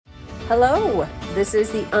Hello, this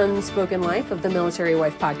is the Unspoken Life of the Military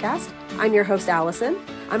Wife podcast. I'm your host, Allison.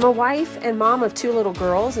 I'm a wife and mom of 2 little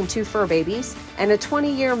girls and 2 fur babies, and a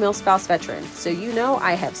 20-year milspouse veteran, so you know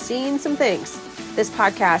I have seen some things. This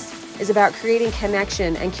podcast is about creating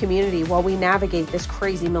connection and community while we navigate this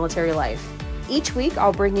crazy military life. Each week,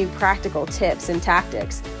 I'll bring you practical tips and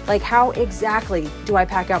tactics, like how exactly do I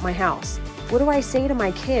pack out my house? What do I say to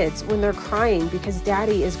my kids when they're crying because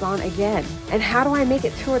daddy is gone again? And how do I make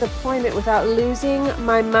it through a deployment without losing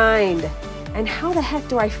my mind? And how the heck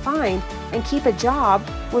do I find and keep a job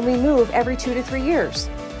when we move every 2 to 3 years?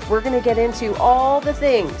 We're going to get into all the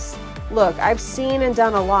things. Look, I've seen and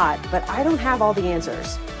done a lot, but I don't have all the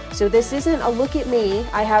answers. So this isn't a look at me,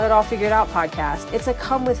 I have it all figured out podcast. It's a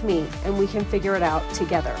come with me and we can figure it out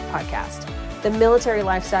together podcast. The military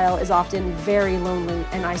lifestyle is often very lonely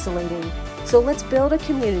and isolating. So let's build a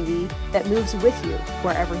community that moves with you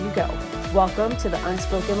wherever you go. Welcome to the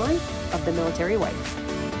Unspoken Life of the Military Wife.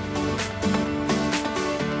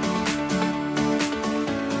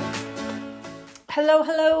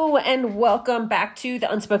 Hello, and welcome back to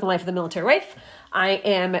the Unspoken Life of the Military Wife. I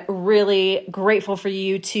am really grateful for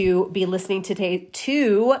you to be listening today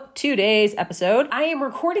to today's episode. I am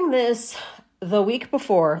recording this the week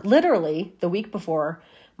before, literally the week before,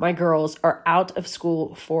 my girls are out of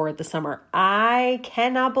school for the summer. I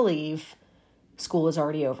cannot believe school is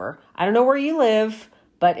already over. I don't know where you live,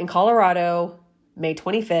 but in Colorado, May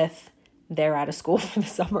 25th, they're out of school for the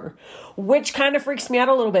summer, which kind of freaks me out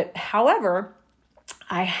a little bit. However,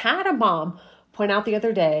 I had a mom point out the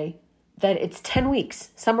other day that it's 10 weeks.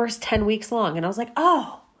 Summer's 10 weeks long. And I was like,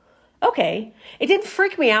 oh, okay. It didn't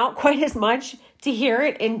freak me out quite as much to hear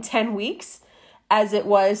it in 10 weeks as it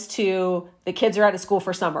was to the kids are out of school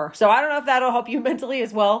for summer. So I don't know if that'll help you mentally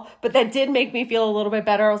as well, but that did make me feel a little bit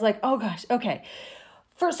better. I was like, oh gosh, okay.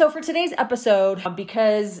 For today's episode,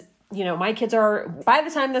 because, my kids are, by the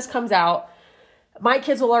time this comes out, my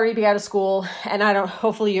kids will already be out of school, and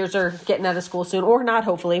hopefully yours are getting out of school soon, or not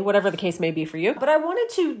hopefully, whatever the case may be for you. But I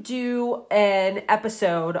wanted to do an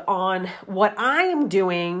episode on what I am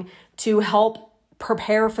doing to help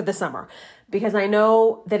prepare for the summer, because I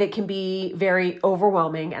know that it can be very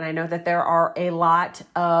overwhelming, and I know that there are a lot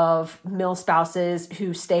of mil spouses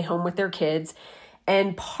who stay home with their kids,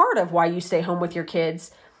 and part of why you stay home with your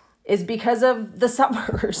kids is because of the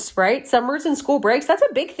summers, right? Summers and school breaks, that's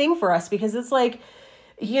a big thing for us because it's like,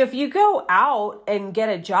 if you go out and get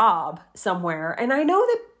a job somewhere, and I know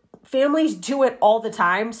that families do it all the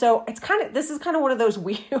time, so this is kind of one of those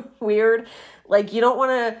weird, like you don't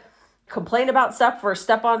want to complain about stuff or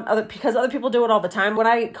step on because other people do it all the time. When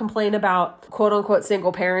I complain about quote unquote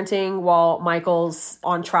single parenting while Michael's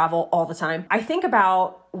on travel all the time, I think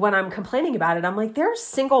about when I'm complaining about it, I'm like, there's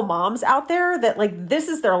single moms out there that like, this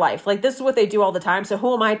is their life. Like this is what they do all the time. So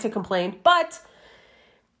who am I to complain? But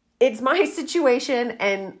it's my situation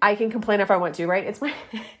and I can complain if I want to, right? It's my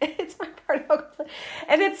part of complaint.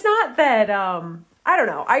 And it's not that, I don't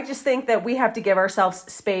know. I just think that we have to give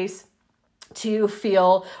ourselves space to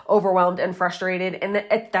feel overwhelmed and frustrated, and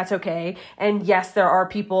that's okay. And yes, there are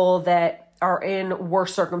people that are in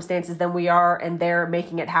worse circumstances than we are, and they're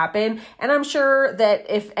making it happen. And I'm sure that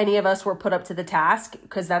if any of us were put up to the task,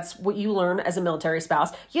 because that's what you learn as a military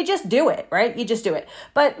spouse, you just do it, right? You just do it.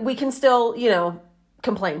 But we can still,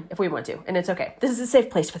 complain if we want to, and it's okay. This is a safe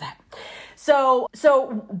place for that. So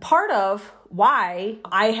part of why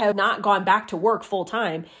I have not gone back to work full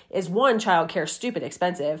time is one, childcare is stupid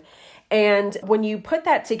expensive. And when you put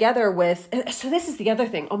that together with, so this is the other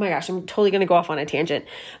thing. Oh my gosh, I'm totally going to go off on a tangent,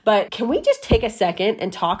 but can we just take a second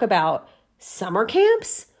and talk about summer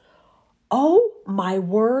camps? Oh my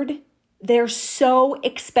word. They're so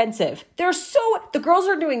expensive. The girls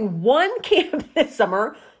are doing one camp this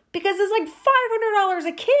summer because it's like $500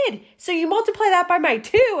 a kid. So you multiply that by my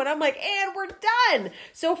 2 and I'm like, and we're done.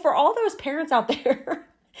 So for all those parents out there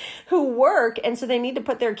who work and so they need to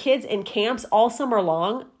put their kids in camps all summer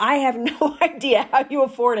long, I have no idea how you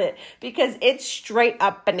afford it because it's straight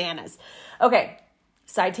up bananas. Okay,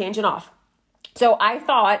 side tangent off. So I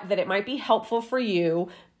thought that it might be helpful for you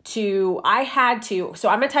so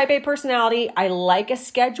I'm a type A personality. I like a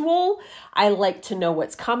schedule. I like to know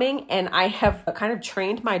what's coming. And I have kind of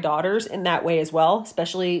trained my daughters in that way as well,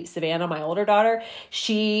 especially Savannah, my older daughter.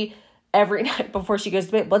 She every night before she goes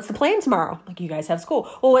to bed, what's the plan tomorrow? Like, you guys have school.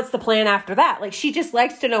 Well, what's the plan after that? Like, she just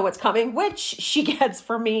likes to know what's coming, which she gets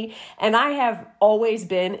from me. And I have always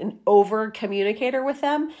been an over communicator with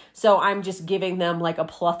them. So I'm just giving them like a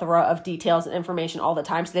plethora of details and information all the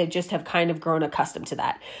time. So they just have kind of grown accustomed to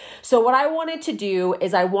that. So what I wanted to do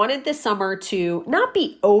is I wanted this summer to not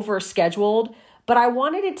be over scheduled, but I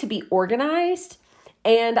wanted it to be organized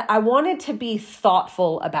And I wanted to be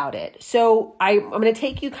thoughtful about it. So I'm going to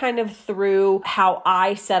take you kind of through how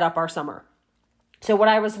I set up our summer. So what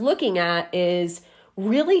I was looking at is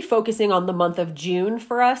really focusing on the month of June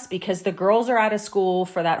for us, because the girls are out of school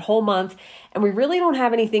for that whole month and we really don't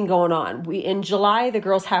have anything going on. In July, the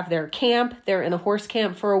girls have their camp. They're in a horse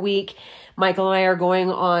camp for a week. Michael and I are going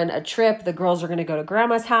on a trip. The girls are going to go to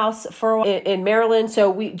grandma's house in Maryland.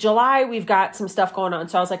 So July, we've got some stuff going on.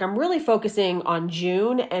 So I was like, I'm really focusing on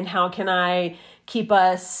June and how can I keep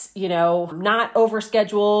us, not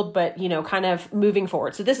overscheduled, but, kind of moving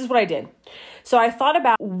forward. So this is what I did. So I thought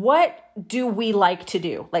about, what do we like to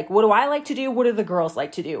do? Like, what do I like to do? What do the girls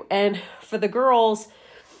like to do? And for the girls,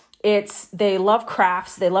 they love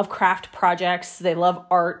crafts. They love craft projects. They love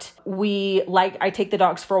art. I take the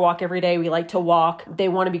dogs for a walk every day. We like to walk. They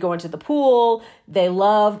want to be going to the pool. They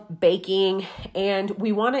love baking, and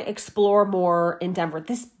we want to explore more in Denver.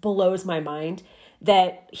 This blows my mind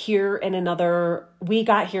that we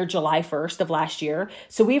got here July 1st of last year.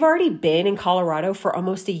 So we've already been in Colorado for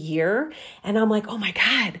almost a year. And I'm like, oh my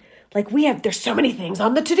God, there's so many things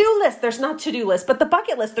on the to-do list. There's not to-do list, but the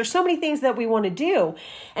bucket list. There's so many things that we want to do.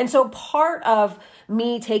 And so part of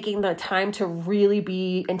me taking the time to really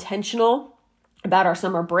be intentional about our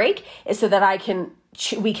summer break is so that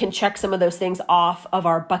we can check some of those things off of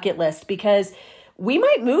our bucket list, because we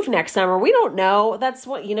might move next summer. We don't know. That's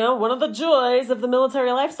what, one of the joys of the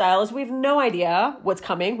military lifestyle is we have no idea what's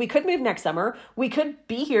coming. We could move next summer. We could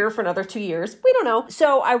be here for another 2 years. We don't know.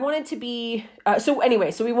 So I wanted to be, so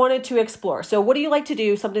we wanted to explore. So what do you like to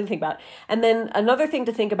do? Something to think about. And then another thing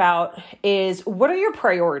to think about is, what are your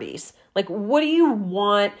priorities? Like, what do you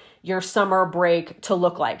want your summer break to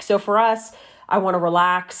look like? So for us, I want to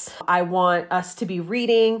relax. I want us to be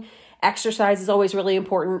reading. Exercise is always really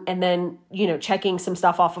important. And then, checking some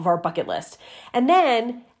stuff off of our bucket list. And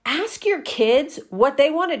then ask your kids what they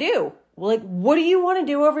want to do. Like, what do you want to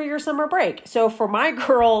do over your summer break? So for my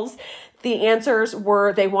girls, the answers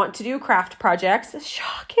were they want to do craft projects.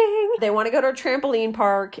 Shocking. They want to go to a trampoline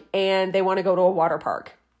park and they want to go to a water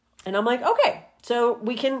park. And I'm like, okay, so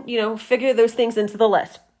we can, figure those things into the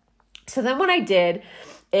list. So then what I did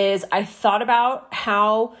is I thought about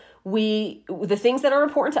the things that are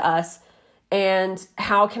important to us and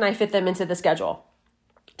how can I fit them into the schedule.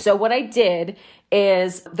 So what I did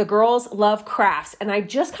is, the girls love crafts, and I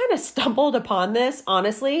just kind of stumbled upon this,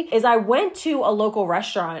 honestly, is I went to a local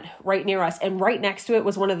restaurant right near us, and right next to it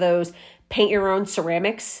was one of those paint your own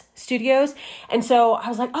ceramics studios. And so I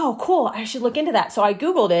was like, oh, cool, I should look into that. So I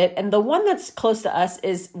Googled it, and the one that's close to us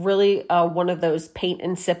is really one of those paint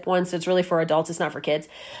and sip ones. So it's really for adults. It's not for kids.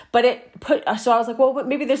 So I was like, well,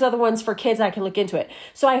 maybe there's other ones for kids. I can look into it.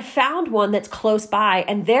 So I found one that's close by,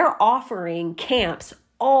 and they're offering camps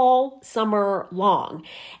all summer long.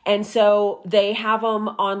 And so they have them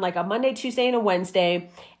on like a Monday, Tuesday, and a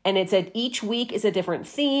Wednesday. And each week is a different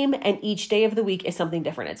theme, and each day of the week is something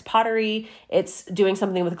different. It's pottery, it's doing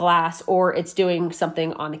something with glass, or it's doing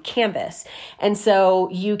something on a canvas. And so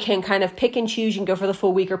you can kind of pick and choose. You can go for the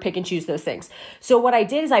full week or pick and choose those things. So what I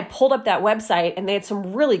did is I pulled up that website, and they had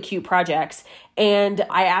some really cute projects. And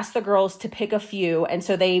I asked the girls to pick a few. And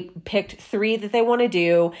so they picked 3 that they want to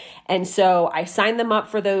do. And so I signed them up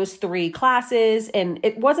for those 3 classes. And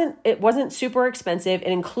it wasn't super expensive. It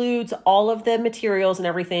includes all of the materials and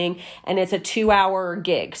everything. And it's a 2-hour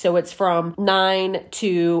gig. So it's from 9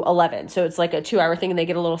 to 11. So it's like a 2-hour thing, and they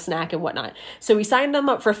get a little snack and whatnot. So we signed them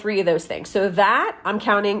up for 3 of those things. So that, I'm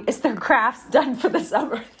counting, is their crafts done for the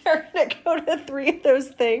summer. They're going to go to 3 of those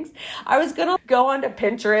things. I was going to go onto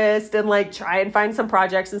Pinterest and try and find some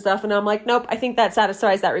projects and stuff. And I'm like, nope, I think that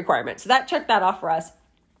satisfies that requirement. So that checked that off for us.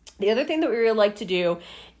 The other thing that we really like to do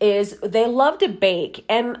is they love to bake.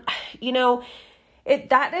 And,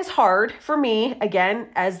 that is hard for me, again,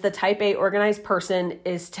 as the type A organized person,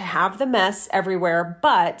 is to have the mess everywhere.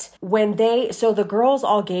 But the girls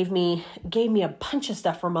all gave me a bunch of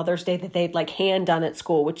stuff for Mother's Day that they'd hand done at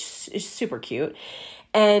school, which is super cute.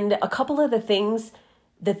 And a couple of the things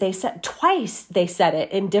that they said twice, they said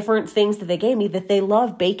it in different things that they gave me, that they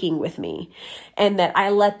love baking with me, and that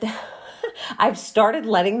I've started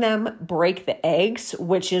letting them break the eggs,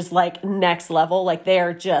 which is next level.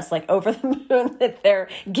 They're just over the moon that they're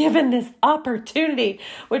given this opportunity,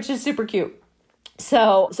 which is super cute.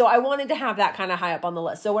 So I wanted to have that kind of high up on the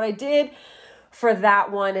list. So what I did for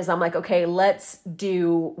that one is I'm like, okay,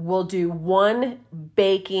 we'll do one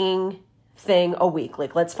baking thing a week.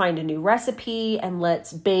 Like, let's find a new recipe and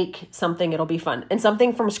let's bake something. It'll be fun, and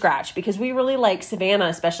something from scratch, because we really like, Savannah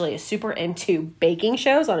especially is super into baking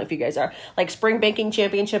shows. I don't know if you guys are, like Spring Baking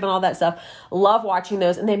Championship and all that stuff. Love watching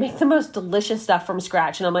those, and they make the most delicious stuff from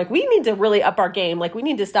scratch. And I'm like, we need to really up our game. Like, we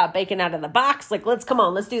need to stop baking out of the box. Like, let's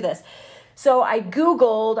do this. So I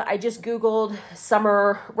just Googled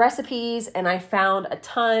summer recipes, and I found a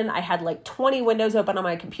ton. I had like 20 windows open on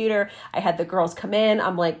my computer. I had the girls come in.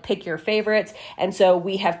 I'm like, pick your favorites. And so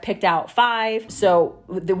we have picked out 5. So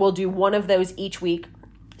we'll do one of those each week.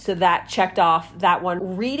 So that checked off that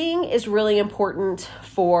one. Reading is really important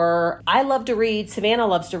I love to read. Savannah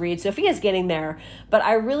loves to read. Sophia's getting there, but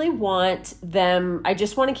I really want them. I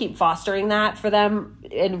just want to keep fostering that for them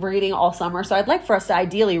in reading all summer. So I'd like for us to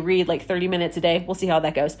ideally read like 30 minutes a day. We'll see how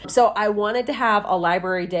that goes. So I wanted to have a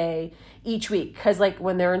library day each week, because like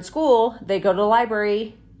when they're in school, they go to the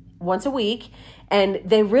library once a week, and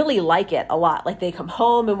they really like it a lot. Like, they come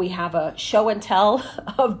home and we have a show and tell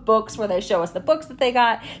of books where they show us the books that they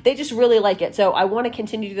got. They just really like it. So I want to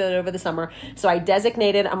continue to do that over the summer. So I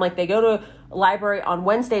designated, I'm like, they go to library on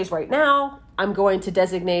Wednesdays right now. I'm going to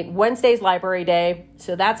designate Wednesday's library day.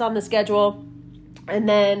 So that's on the schedule. And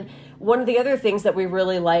then one of the other things that we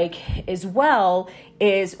really like as well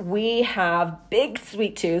is we have big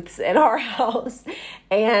sweet tooths in our house,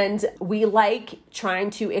 and we like trying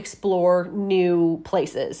to explore new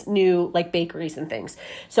places, new like bakeries and things.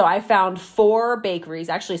 So I found 4 bakeries.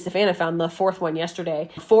 Actually, Savannah found the 4th one yesterday.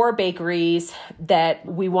 4 bakeries that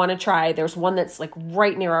we want to try. There's one that's like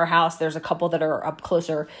right near our house. There's a couple that are up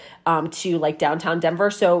closer to like downtown Denver.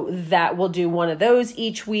 So that we'll do one of those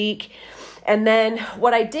each week. And then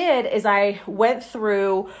what I did is I went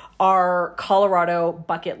through our Colorado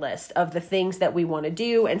bucket list of the things that we want to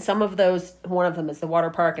do. And some of those, one of them is the water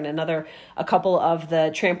park, and a couple of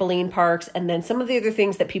the trampoline parks. And then some of the other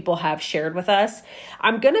things that people have shared with us.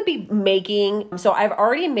 I'm going to be so I've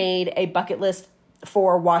already made a bucket list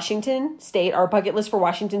for Washington State. Our bucket list for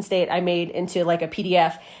Washington State, I made into like a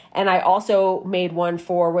PDF. And I also made one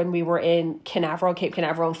for when we were in Cape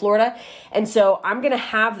Canaveral in Florida. And so I'm going to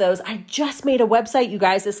have those. I just made a website, you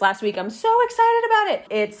guys, this last week. I'm so excited about it.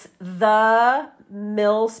 It's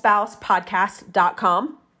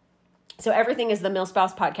themillspousepodcast.com. So everything is the Mill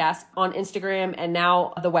Spouse Podcast on Instagram and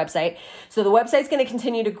now the website. So the website's going to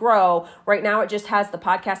continue to grow. Right now it just has the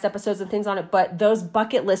podcast episodes and things on it, but those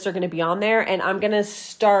bucket lists are going to be on there. And I'm kind of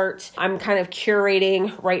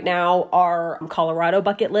curating right now our Colorado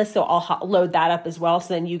bucket list. So I'll load that up as well.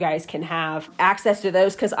 So then you guys can have access to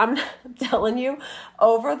those. Cause I'm telling you,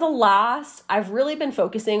 I've really been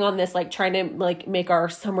focusing on this, like trying to like make our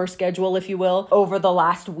summer schedule, if you will, over the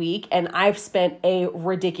last week. And I've spent a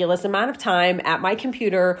ridiculous amount of time at my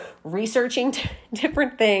computer researching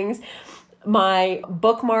different things. My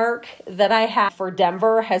bookmark that I have for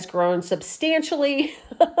Denver has grown substantially.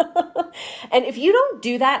 And if you don't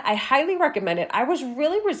do that, I highly recommend it. I was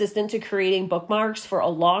really resistant to creating bookmarks for a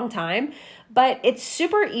long time, but it's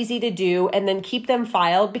super easy to do and then keep them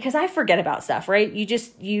filed, because I forget about stuff, right? You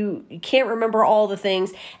can't remember all the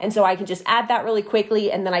things. And so I can just add that really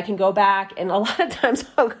quickly, and then I can go back, and a lot of times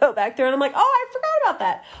I'll go back through and I'm like, oh, I forgot about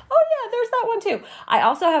that. Oh yeah, there's that one too. I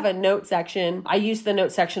also have a note section. I use the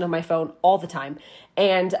note section of my phone all the time.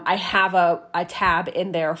 And I have a tab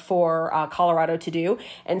in there for Colorado to do.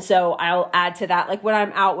 And so I'll add to that, like when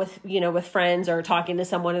I'm out with friends or talking to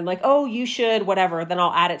someone and like, oh, you should, whatever, then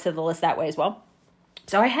I'll add it to the list that way as well.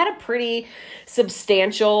 So I had a pretty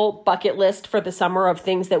substantial bucket list for the summer of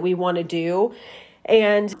things that we want to do.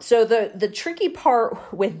 And so the tricky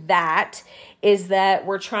part with that is that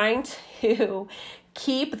we're trying to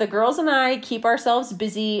the girls and I keep ourselves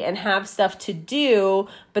busy and have stuff to do,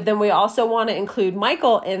 but then we also want to include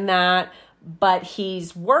Michael in that, but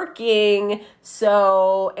he's working.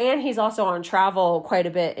 And he's also on travel quite a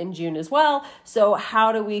bit in June as well. So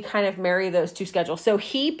how do we kind of marry those two schedules? So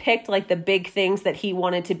he picked like the big things that he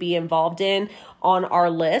wanted to be involved in on our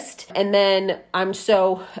list. And then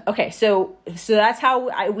so that's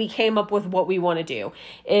how we came up with what we want to do.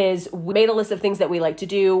 Is we made a list of things that we like to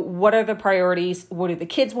do. What are the priorities? What do the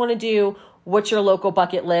kids want to do? What's your local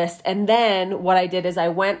bucket list? And then what I did is I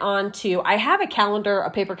went on I have a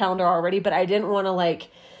paper calendar already, but I didn't want to like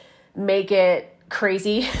make it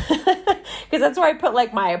crazy because that's where I put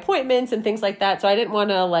like my appointments and things like that. So I didn't want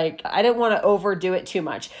to overdo it too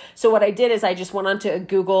much. So what I did is I just went onto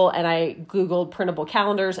Google and I Googled printable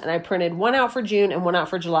calendars, and I printed one out for June and one out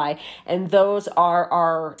for July. And those are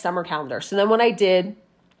our summer calendars. So then what I did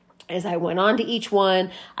as I went on to each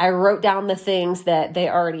one, I wrote down the things that they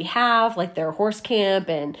already have, like their horse camp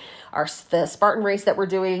and the Spartan race that we're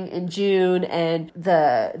doing in June, and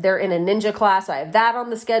they're in a ninja class. So I have that on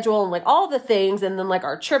the schedule and like all the things. And then like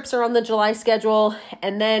our trips are on the July schedule.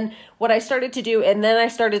 And then what I started to do, and then I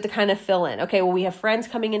started to kind of fill in. Okay, well, we have friends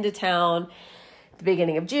coming into town the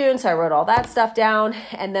beginning of June. So I wrote all that stuff down,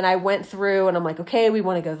 and then I went through and I'm like, okay, we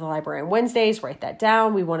want to go to the library on Wednesdays, write that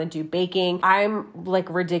down. We want to do baking. I'm like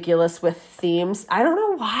ridiculous with themes. I don't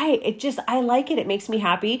know why. I like it. It makes me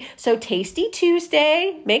happy. So Tasty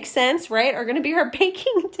Tuesday makes sense, right? Are going to be our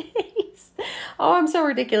baking days. Oh, I'm so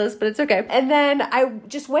ridiculous, but it's okay. And then I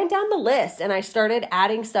just went down the list and I started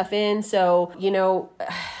adding stuff in. So,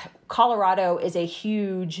 Colorado is a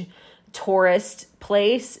huge tourist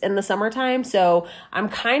place in the summertime. So I'm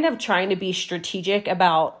kind of trying to be strategic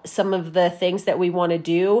about some of the things that we want to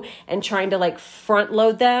do and trying to like front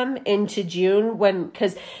load them into June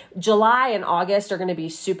because July and August are going to be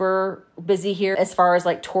super busy here as far as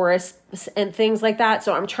like tourists and things like that.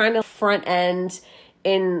 So I'm trying to front end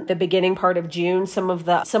in the beginning part of June, some of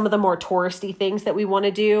the more touristy things that we want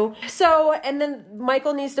to do. So, and then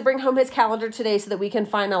Michael needs to bring home his calendar today so that we can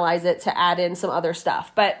finalize it to add in some other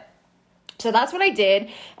stuff. So that's what I did.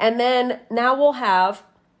 And then now we'll have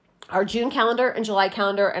our June calendar and July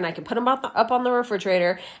calendar, and I can put them up on the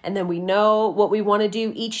refrigerator, and then we know what we want to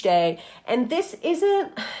do each day. And this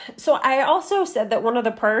isn't, so I also said that one of the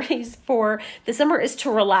priorities for the summer is to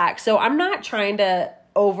relax. So I'm not trying to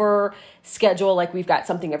over schedule like we've got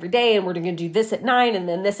something every day and we're going to do this at 9 and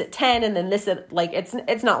then this at 10 and then this at like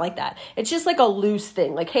it's not like that. It's just like a loose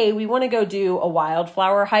thing. Like, hey, we want to go do a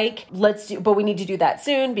wildflower hike. But we need to do that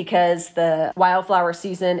soon because the wildflower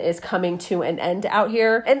season is coming to an end out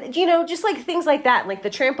here. And just like things like that, like the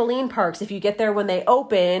trampoline parks, if you get there when they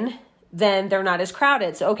open, then they're not as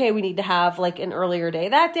crowded. So, okay, we need to have like an earlier day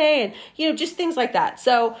that day and, just things like that.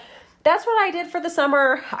 So that's what I did for the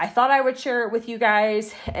summer. I thought I would share it with you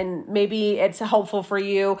guys and maybe it's helpful for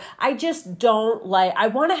you. I just I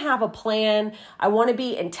want to have a plan. I want to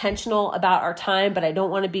be intentional about our time, but I don't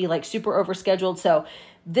want to be like super overscheduled. So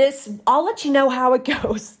I'll let you know how it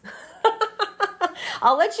goes.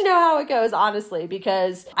 I'll let you know how it goes, honestly,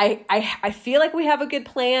 because I feel like we have a good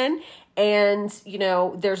plan. And,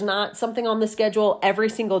 there's not something on the schedule every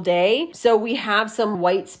single day. So we have some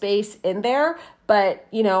white space in there. But,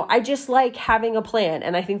 I just like having a plan.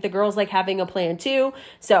 And I think the girls like having a plan too.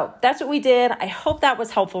 So that's what we did. I hope that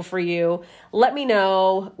was helpful for you. Let me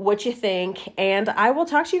know what you think. And I will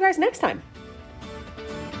talk to you guys next time.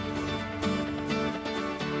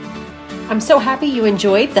 I'm so happy you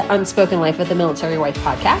enjoyed the Unspoken Life of the Military Wife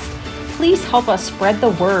podcast. Please help us spread the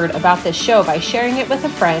word about this show by sharing it with a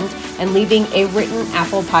friend and leaving a written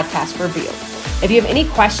Apple Podcast review. If you have any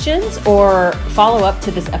questions or follow up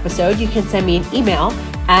to this episode, you can send me an email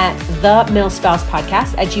at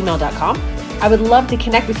themilspousePodcast@gmail.com. I would love to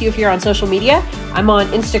connect with you if you're on social media. I'm on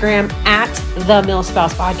Instagram at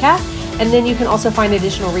themilspousepodcast. And then you can also find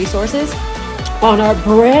additional resources on our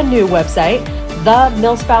brand new website,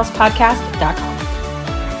 themilspousepodcast.com.